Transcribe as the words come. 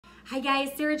Hi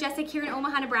guys, Sarah Jessica here in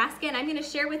Omaha, Nebraska, and I'm going to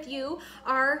share with you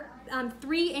our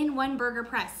 3-in-1 burger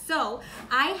press. So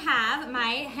I have my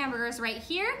hamburgers right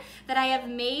here that I have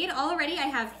made already. I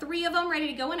have 3 of them ready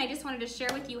to go, and I just wanted to share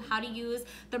with you how to use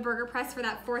the burger press for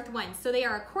that 4th one. So they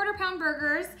are 1/4 pound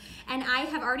burgers, and I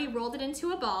have already rolled it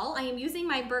into a ball. I am using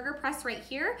my burger press right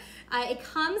here. It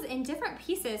comes in different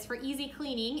pieces for easy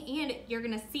cleaning, and you're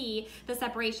going to see the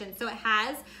separation. So it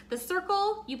has the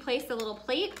circle. You place the little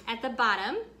plate at the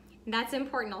bottom. That's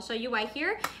important. I'll show you why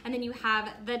here. And then you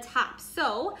have the top.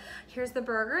 So here's the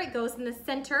burger. It goes in the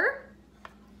center.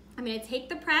 I'm going to take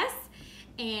the press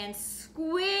and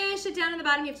squish it down in the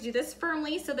bottom. You have to do this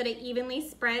firmly so that it evenly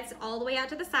spreads all the way out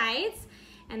to the sides.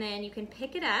 And then you can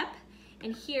pick it up.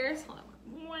 And here's, hold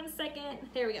on 1 second.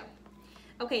 There we go.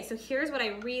 Okay, so here's what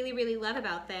I really love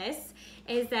about this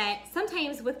is that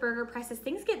sometimes with burger presses,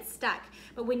 things get stuck.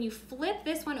 But when you flip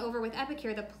this one over with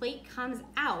Epicure, the plate comes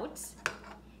out.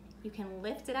 You can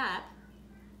lift it up,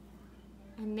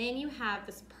 and then you have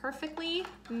this perfectly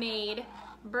made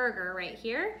burger right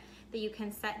here that you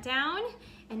can set down,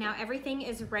 and now everything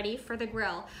is ready for the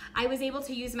grill. I was able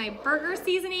to use my burger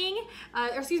seasoning,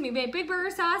 my big burger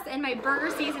sauce and my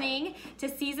burger seasoning to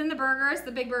season the burgers.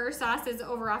 The big burger sauce is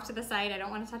over off to the side. I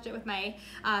don't want to touch it with my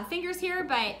fingers here,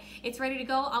 but it's ready to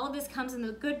go. All of this comes in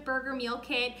the Good Burger Meal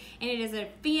Kit, and it is a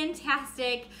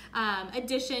fantastic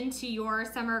addition to your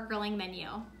summer grilling menu.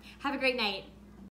 Have a great night.